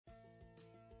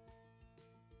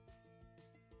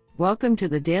Welcome to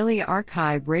the Daily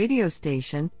Archive radio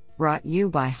station, brought you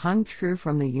by Hung Tru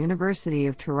from the University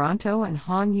of Toronto and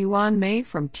Hong Yuan Mei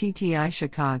from TTI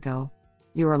Chicago.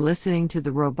 You are listening to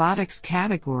the Robotics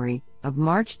category of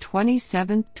March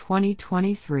 27,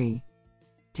 2023.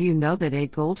 Do you know that a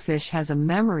goldfish has a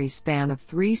memory span of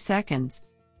 3 seconds?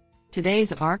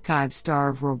 Today's archive star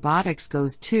of robotics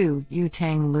goes to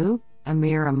Yutang Liu,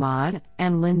 Amir Ahmad,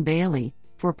 and Lynn Bailey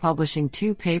for publishing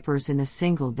 2 papers in a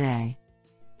single day.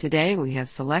 Today we have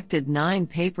selected 9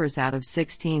 papers out of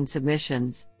 16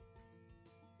 submissions.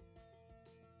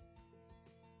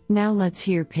 Now let's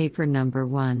hear paper number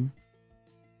 1.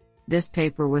 This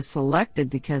paper was selected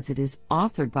because it is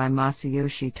authored by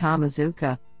Masayoshi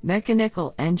Tamazuka,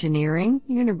 Mechanical Engineering,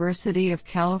 University of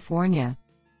California.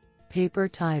 Paper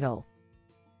title: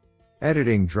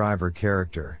 Editing Driver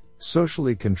Character,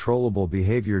 Socially Controllable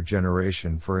Behavior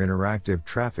Generation for Interactive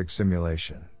Traffic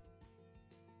Simulation.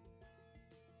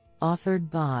 Authored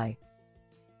by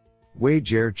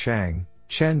Wei-Jie Chang,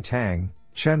 Chen Tang,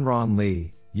 Chenron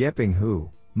Li, Yeping Hu,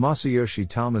 Masayoshi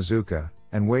Tamazuka,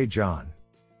 and Wei Zhan.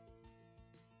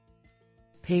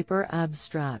 Paper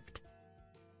abstract: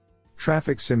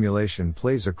 Traffic simulation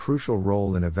plays a crucial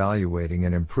role in evaluating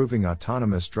and improving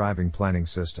autonomous driving planning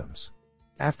systems.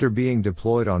 After being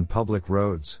deployed on public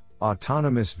roads,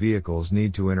 autonomous vehicles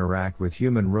need to interact with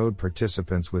human road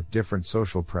participants with different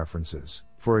social preferences,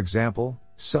 for example,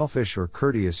 selfish or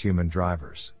courteous human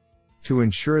drivers. To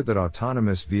ensure that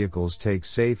autonomous vehicles take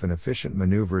safe and efficient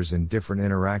maneuvers in different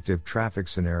interactive traffic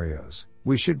scenarios,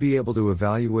 we should be able to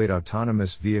evaluate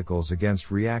autonomous vehicles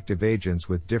against reactive agents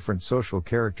with different social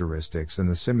characteristics in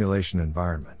the simulation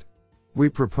environment. We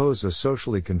propose a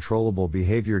socially controllable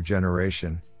behavior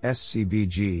generation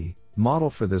 (SCBG)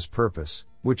 model for this purpose,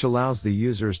 which allows the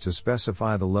users to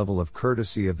specify the level of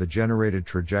courtesy of the generated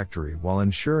trajectory while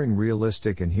ensuring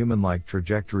realistic and human-like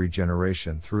trajectory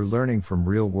generation through learning from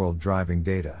real-world driving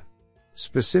data.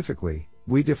 Specifically,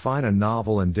 we define a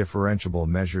novel and differentiable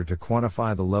measure to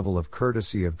quantify the level of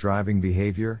courtesy of driving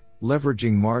behavior,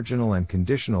 leveraging marginal and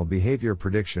conditional behavior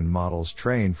prediction models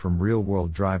trained from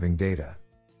real-world driving data.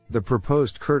 The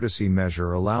proposed courtesy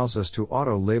measure allows us to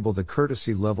auto-label the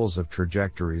courtesy levels of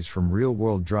trajectories from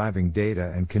real-world driving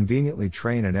data and conveniently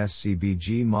train an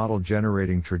SCBG model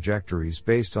generating trajectories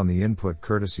based on the input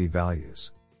courtesy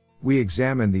values. We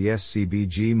examined the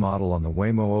SCBG model on the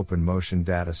Waymo Open Motion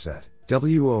Dataset,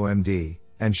 WOMD,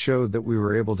 and showed that we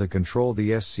were able to control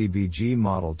the SCBG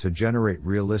model to generate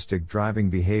realistic driving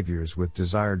behaviors with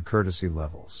desired courtesy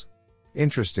levels.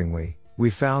 Interestingly, we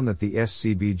found that the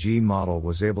SCBG model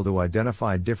was able to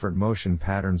identify different motion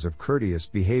patterns of courteous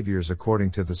behaviors according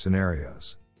to the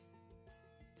scenarios.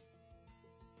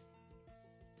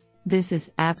 This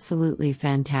is absolutely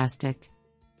fantastic.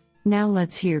 Now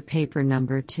let's hear paper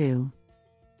number 2.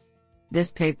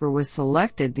 This paper was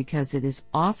selected because it is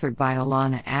authored by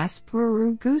Alana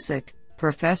Aspuru-Guzik,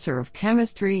 Professor of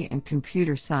Chemistry and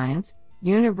Computer Science,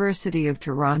 University of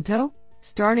Toronto,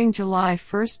 starting July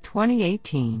 1,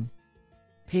 2018.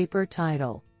 Paper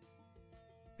title: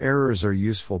 Errors are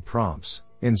useful prompts,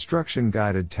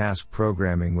 instruction-guided task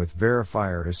programming with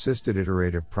verifier-assisted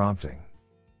iterative prompting.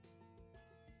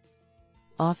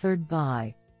 Authored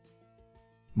by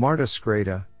Marta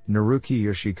Skreta, Naruki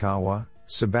Yoshikawa,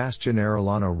 Sebastian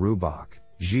Arellano Rubach,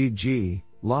 Ji,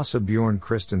 Lasse Bjorn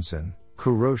Christensen,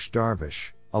 Kurosh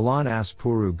Darvish, Alan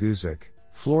Aspuru Guzik,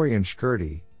 Florian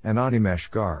Shkurti, and Animesh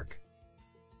Garg.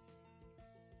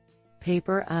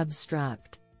 Paper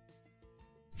abstract: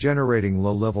 Generating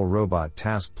low-level robot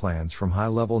task plans from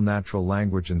high-level natural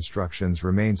language instructions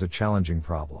remains a challenging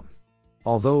problem.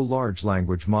 Although large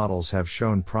language models have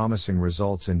shown promising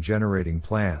results in generating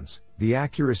plans, the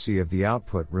accuracy of the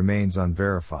output remains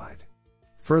unverified.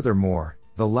 Furthermore,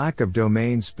 the lack of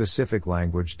domain-specific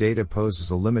language data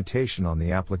poses a limitation on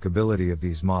the applicability of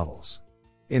these models.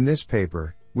 In this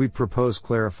paper, we propose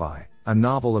Clarify, a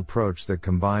novel approach that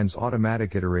combines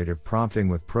automatic iterative prompting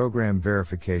with program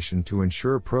verification to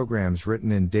ensure programs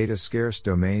written in data-scarce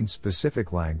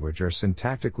domain-specific language are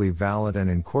syntactically valid and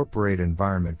incorporate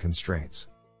environment constraints.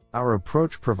 Our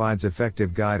approach provides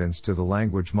effective guidance to the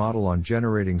language model on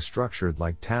generating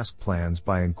structured-like task plans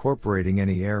by incorporating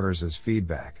any errors as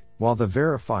feedback, while the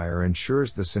verifier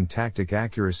ensures the syntactic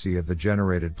accuracy of the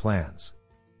generated plans.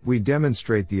 We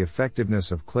demonstrate the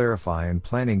effectiveness of Clarify in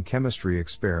planning chemistry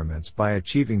experiments by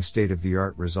achieving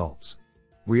state-of-the-art results.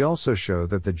 We also show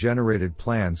that the generated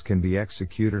plans can be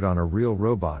executed on a real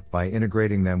robot by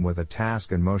integrating them with a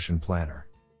task and motion planner.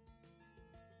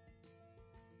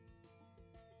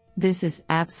 This is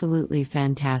absolutely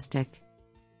fantastic.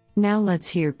 Now let's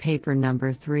hear paper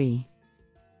number 3.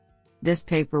 This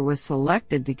paper was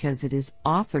selected because it is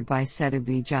authored by Sethu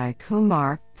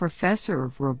Vijayakumar, Professor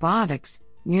of Robotics,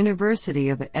 University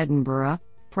of Edinburgh,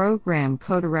 Program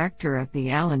Co-Director at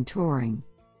the Alan Turing.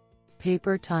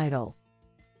 Paper title: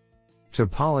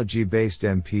 Topology-based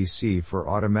MPC for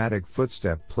automatic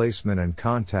footstep placement and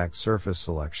contact surface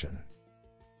selection.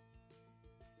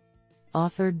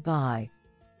 Authored by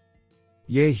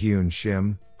Ye-Hyun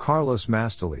Shim, Carlos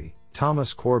Masteli,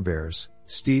 Thomas Corbers,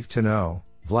 Steve Tano,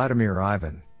 Vladimir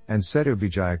Ivan, and Sethu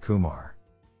Vijayakumar.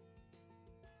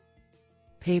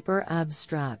 Paper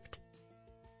abstract: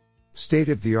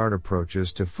 State-of-the-art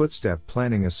approaches to footstep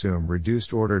planning assume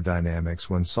reduced order dynamics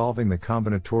when solving the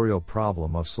combinatorial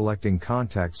problem of selecting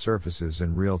contact surfaces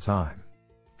in real time.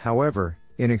 However,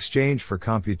 in exchange for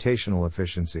computational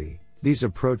efficiency, these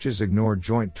approaches ignore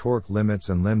joint torque limits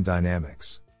and limb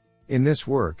dynamics. In this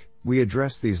work, we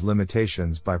address these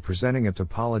limitations by presenting a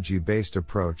topology-based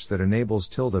approach that enables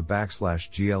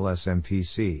 ~GLS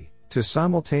MPC to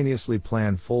simultaneously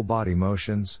plan full body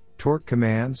motions, torque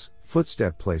commands,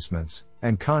 footstep placements,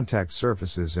 and contact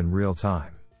surfaces in real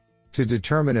time. To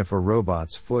determine if a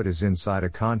robot's foot is inside a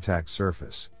contact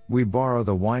surface, we borrow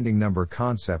the winding number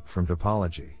concept from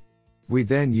topology. We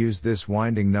then use this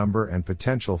winding number and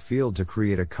potential field to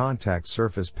create a contact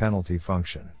surface penalty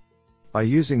function. By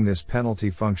using this penalty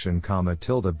function,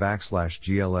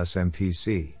 ~GLS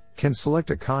MPC can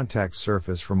select a contact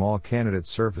surface from all candidate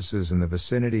surfaces in the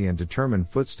vicinity and determine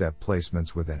footstep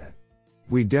placements within it.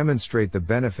 We demonstrate the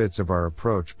benefits of our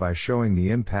approach by showing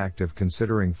the impact of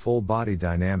considering full body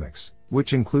dynamics,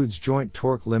 which includes joint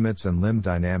torque limits and limb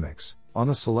dynamics, on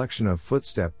the selection of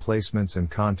footstep placements and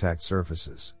contact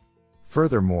surfaces.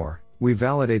 Furthermore, we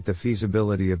validate the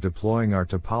feasibility of deploying our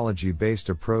topology-based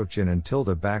approach in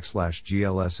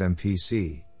 ~GLS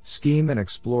MPC scheme and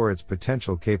explore its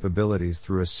potential capabilities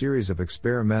through a series of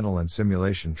experimental and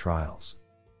simulation trials.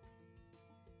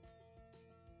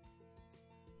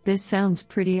 This sounds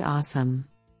pretty awesome.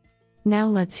 Now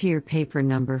let's hear paper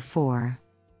number 4.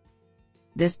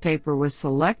 This paper was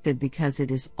selected because it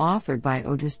is authored by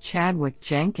Otis Chadwick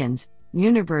Jenkins,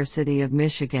 University of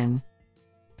Michigan.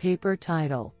 Paper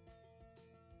title: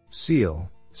 SEAL,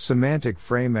 Semantic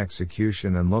Frame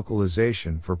Execution and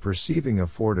Localization for Perceiving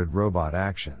Afforded Robot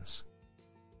Actions.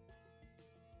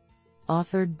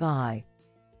 Authored by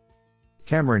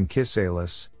Cameron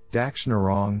Kisalis, Dax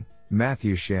Narong,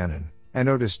 Matthew Shannon, and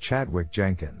Otis Chadwick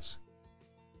Jenkins.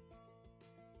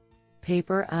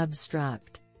 Paper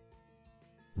abstract: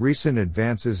 Recent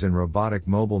advances in robotic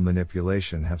mobile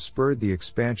manipulation have spurred the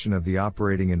expansion of the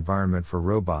operating environment for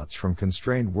robots from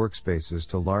constrained workspaces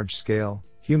to large-scale,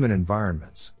 human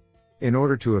environments. In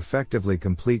order to effectively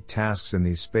complete tasks in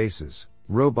these spaces,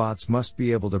 robots must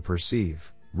be able to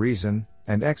perceive, reason,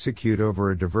 and execute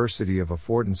over a diversity of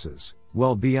affordances,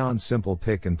 well beyond simple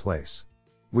pick and place.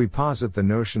 We posit the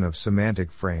notion of semantic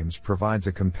frames provides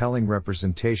a compelling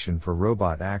representation for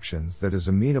robot actions that is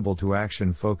amenable to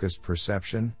action-focused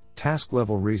perception,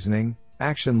 task-level reasoning,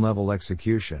 action-level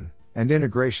execution, and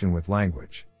integration with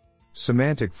language.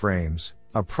 Semantic frames,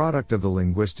 a product of the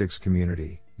linguistics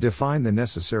community, define the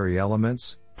necessary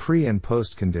elements, pre- and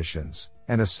post-conditions,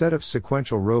 and a set of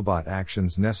sequential robot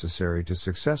actions necessary to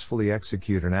successfully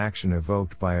execute an action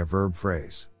evoked by a verb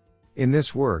phrase. In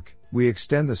this work, we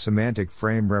extend the semantic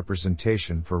frame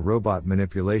representation for robot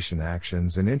manipulation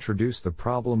actions and introduce the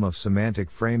problem of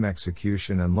semantic frame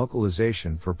execution and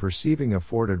localization for perceiving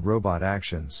afforded robot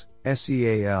actions,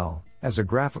 SEAL, as a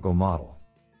graphical model.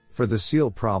 For the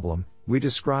SEAL problem, we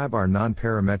describe our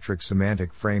non-parametric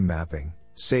semantic frame mapping,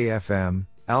 SAFM,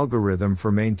 algorithm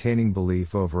for maintaining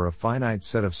belief over a finite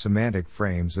set of semantic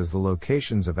frames as the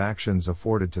locations of actions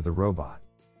afforded to the robot.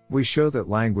 We show that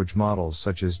language models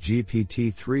such as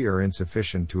GPT-3 are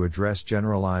insufficient to address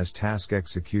generalized task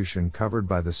execution covered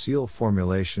by the SEAL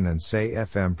formulation, and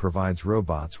SAFM provides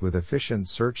robots with efficient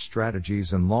search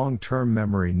strategies and long-term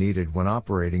memory needed when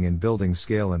operating in building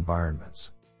scale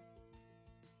environments.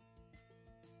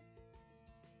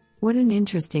 What an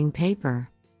interesting paper.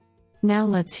 Now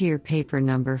let's hear paper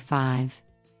number 5.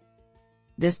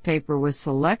 This paper was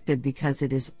selected because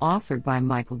it is authored by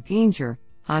Michael Ginger,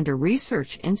 Honda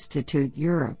Research Institute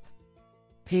Europe.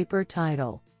 Paper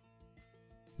title: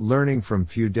 Learning from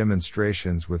Few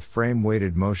Demonstrations with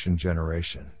Frame-Weighted Motion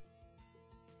Generation.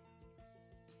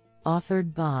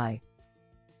 Authored by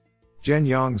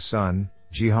Zhenyang Sun,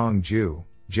 Jihong Zhu,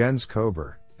 Jens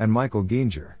Kober, and Michael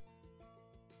Ginger.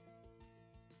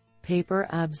 Paper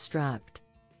abstract: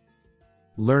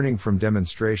 Learning from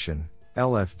Demonstration,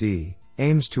 LFD,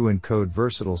 aims to encode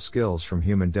versatile skills from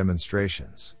human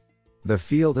demonstrations. The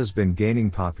field has been gaining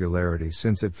popularity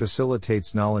since it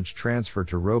facilitates knowledge transfer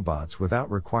to robots without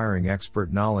requiring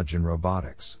expert knowledge in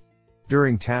robotics.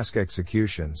 During task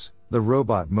executions, the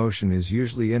robot motion is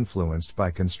usually influenced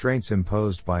by constraints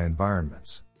imposed by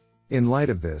environments. In light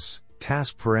of this,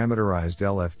 task parameterized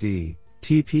LFD,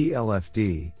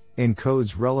 TP-LFD,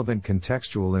 encodes relevant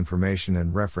contextual information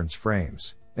and reference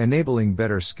frames, enabling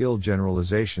better skill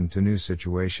generalization to new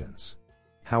situations.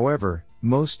 However,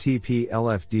 most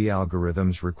TP-LFD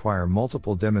algorithms require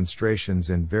multiple demonstrations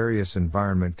in various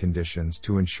environment conditions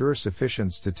to ensure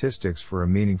sufficient statistics for a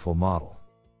meaningful model.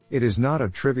 It is not a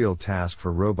trivial task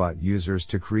for robot users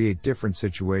to create different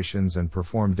situations and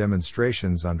perform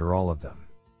demonstrations under all of them.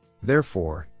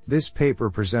 Therefore, this paper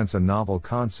presents a novel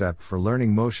concept for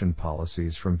learning motion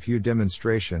policies from few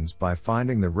demonstrations by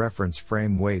finding the reference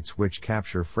frame weights which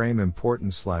capture frame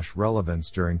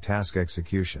importance/relevance during task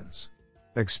executions.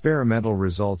 Experimental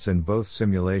results in both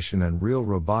simulation and real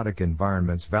robotic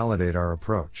environments validate our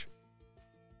approach.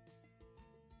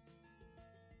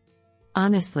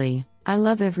 Honestly, I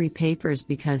love every papers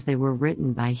because they were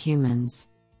written by humans.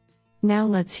 Now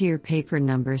let's hear paper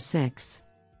number 6.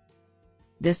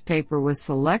 This paper was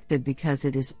selected because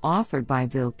it is authored by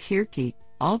Will Kirke,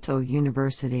 Aalto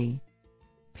University.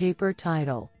 Paper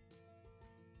title: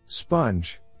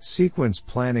 Sponge, Sequence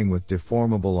Planning with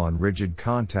Deformable on Rigid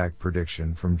Contact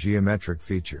Prediction from Geometric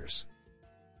Features.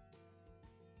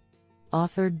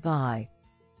 Authored by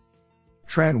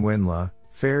Tran Nguyen Le,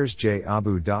 Fairs J.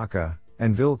 Abu Dhaka,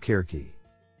 and Will Kirke.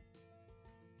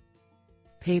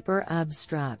 Paper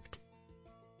abstract: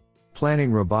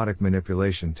 Planning robotic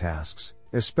manipulation tasks,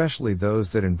 especially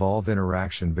those that involve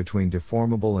interaction between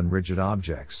deformable and rigid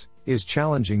objects, is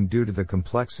challenging due to the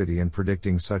complexity in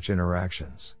predicting such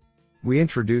interactions. We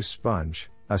introduce Sponge,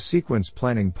 a sequence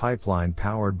planning pipeline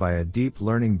powered by a deep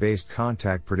learning-based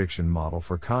contact prediction model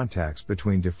for contacts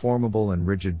between deformable and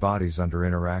rigid bodies under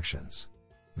interactions.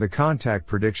 The contact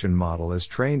prediction model is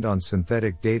trained on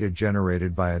synthetic data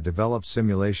generated by a developed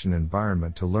simulation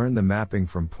environment to learn the mapping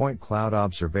from point cloud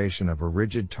observation of a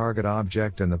rigid target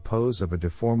object and the pose of a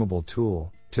deformable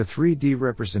tool, to 3D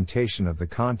representation of the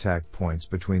contact points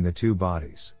between the two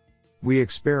bodies. We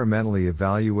experimentally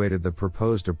evaluated the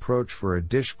proposed approach for a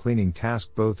dish cleaning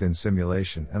task both in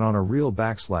simulation and on a real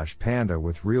 /Panda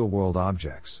with real-world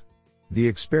objects. The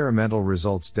experimental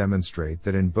results demonstrate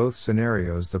that in both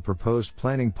scenarios the proposed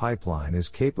planning pipeline is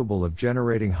capable of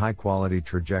generating high-quality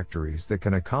trajectories that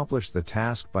can accomplish the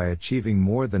task by achieving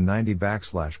more than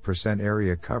 90%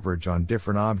 area coverage on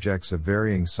different objects of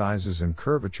varying sizes and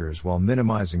curvatures while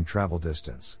minimizing travel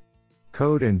distance.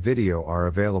 Code and video are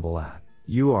available at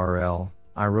URL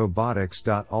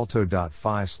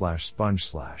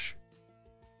irobotics.alto.fi/sponge/.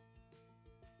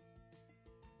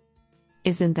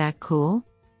 Isn't that cool?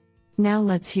 Now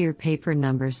let's hear paper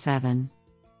number 7.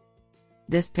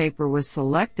 This paper was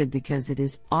selected because it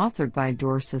is authored by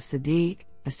Dorsa Siddiq,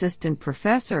 Assistant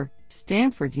Professor,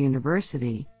 Stanford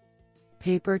University.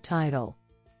 Paper title: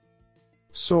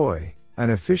 SOI,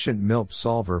 an efficient MILP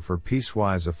solver for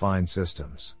piecewise affine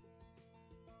systems.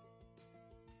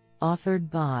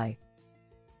 Authored by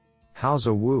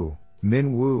Haoza Wu,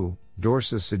 Min Wu,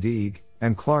 Dorsa Siddiq,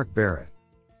 and Clark Barrett.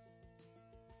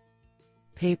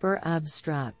 Paper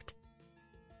abstract: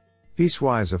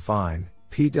 Piecewise affine,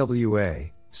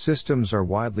 PWA, systems are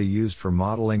widely used for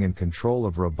modeling and control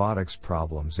of robotics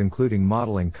problems including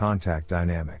modeling contact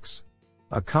dynamics.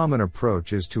 A common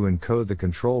approach is to encode the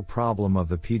control problem of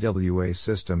the PWA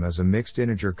system as a mixed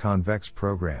integer convex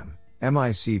program,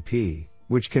 MICP,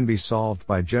 which can be solved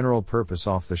by general-purpose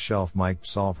off-the-shelf MICP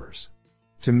solvers.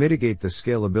 To mitigate the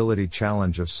scalability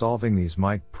challenge of solving these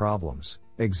MICP problems,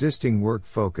 existing work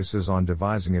focuses on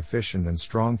devising efficient and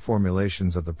strong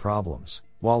formulations of the problems,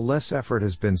 while less effort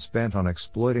has been spent on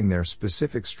exploiting their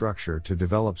specific structure to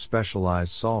develop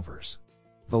specialized solvers.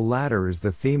 The latter is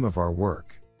the theme of our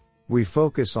work. We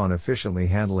focus on efficiently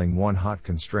handling one-hot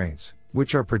constraints,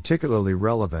 which are particularly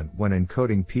relevant when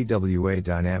encoding PWA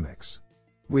dynamics.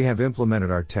 We have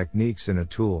implemented our techniques in a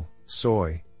tool,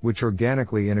 SOI, which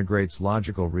organically integrates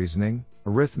logical reasoning,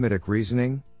 arithmetic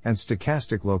reasoning, and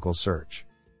stochastic local search.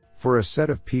 For a set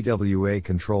of PWA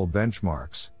control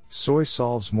benchmarks, SOI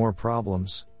solves more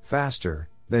problems, faster,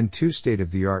 than two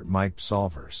state-of-the-art MICP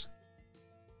solvers.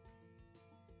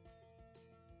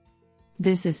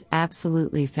 This is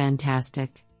absolutely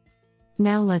fantastic.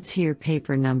 Now let's hear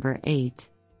paper number 8.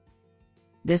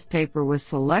 This paper was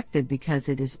selected because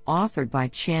it is authored by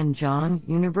Chen Zhang,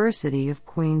 University of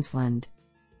Queensland.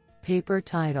 Paper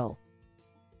title: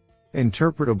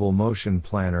 Interpretable Motion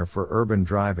Planner for Urban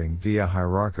Driving via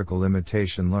Hierarchical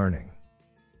Imitation Learning.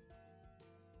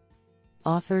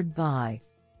 Authored by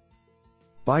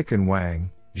Baikan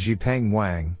Wang, Zhipeng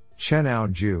Wang,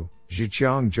 Chenao Zhu,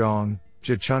 Zhiqiang Zhang,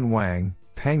 Zhichun Wang,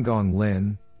 Pengong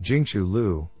Lin, Jingchu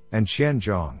Liu, and Qian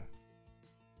Zhang.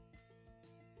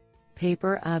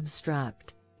 Paper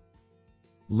abstract.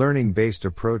 Learning-based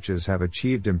approaches have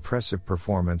achieved impressive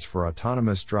performance for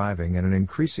autonomous driving, and an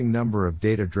increasing number of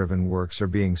data-driven works are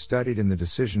being studied in the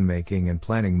decision-making and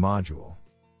planning module.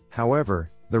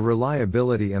 However, the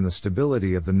reliability and the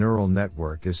stability of the neural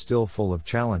network is still full of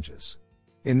challenges.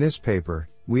 In this paper,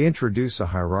 we introduce a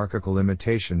hierarchical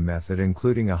imitation method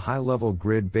including a high-level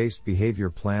grid-based behavior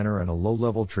planner and a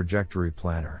low-level trajectory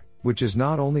planner, which is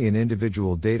not only an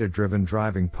individual data-driven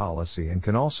driving policy and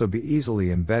can also be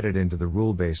easily embedded into the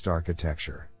rule-based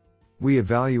architecture. We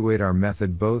evaluate our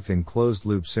method both in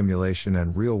closed-loop simulation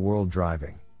and real-world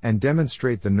driving, and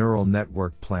demonstrate the neural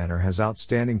network planner has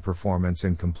outstanding performance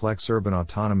in complex urban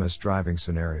autonomous driving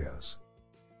scenarios.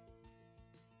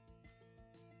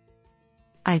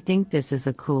 I think this is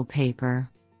a cool paper.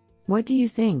 What do you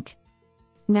think?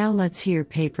 Now let's hear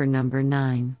paper number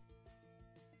 9.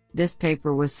 This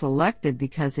paper was selected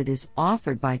because it is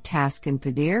authored by Taskin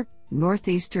Padir,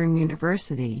 Northeastern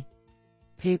University.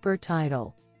 Paper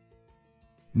title: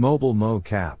 Mobile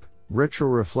Mocap,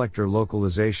 Retroreflector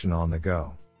Localization on the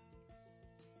Go.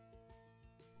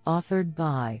 Authored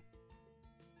by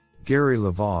Gary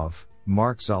Lvov,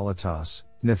 Mark Zolotas,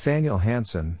 Nathaniel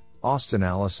Hansen, Austin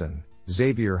Allison,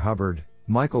 Xavier Hubbard,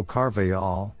 Michael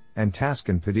Carvajal, and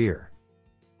Taskin Padir.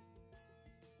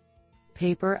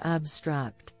 Paper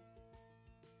abstract.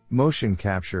 Motion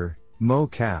capture,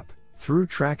 MoCap, through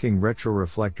tracking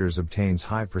retroreflectors obtains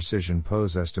high-precision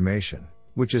pose estimation,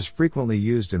 which is frequently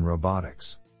used in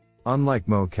robotics. Unlike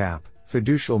MoCap,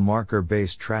 fiducial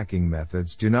marker-based tracking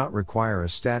methods do not require a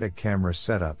static camera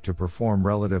setup to perform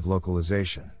relative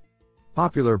localization.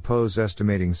 Popular pose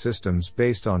estimating systems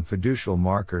based on fiducial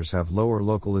markers have lower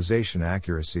localization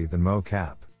accuracy than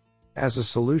MoCap. As a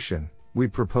solution, we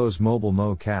propose Mobile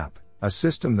MoCap, a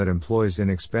system that employs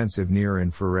inexpensive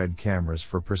near-infrared cameras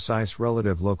for precise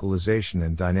relative localization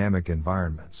in dynamic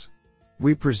environments.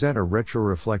 We present a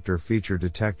retroreflector feature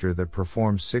detector that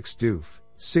performs 6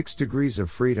 degrees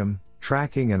of freedom,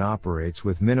 tracking and operates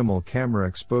with minimal camera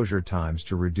exposure times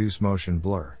to reduce motion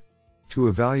blur. To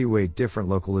evaluate different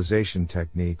localization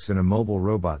techniques in a mobile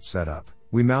robot setup,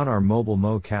 we mount our Mobile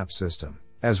MoCap system,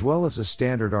 as well as a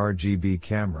standard RGB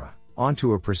camera,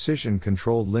 onto a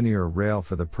precision-controlled linear rail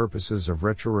for the purposes of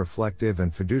retroreflective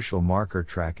and fiducial marker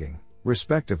tracking,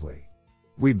 respectively.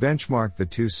 We benchmark the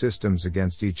two systems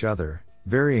against each other,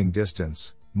 varying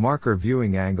distance, marker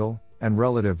viewing angle, and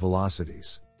relative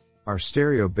velocities. Our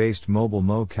stereo-based Mobile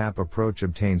MoCap approach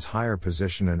obtains higher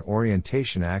position and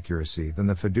orientation accuracy than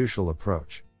the fiducial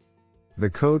approach.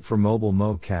 The code for Mobile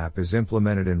MoCap is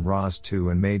implemented in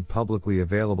ROS2 and made publicly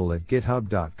available at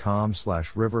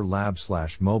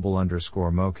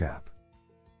github.com/riverlab/mobile_mocap.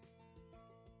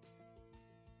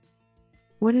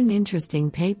 What an interesting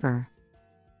paper.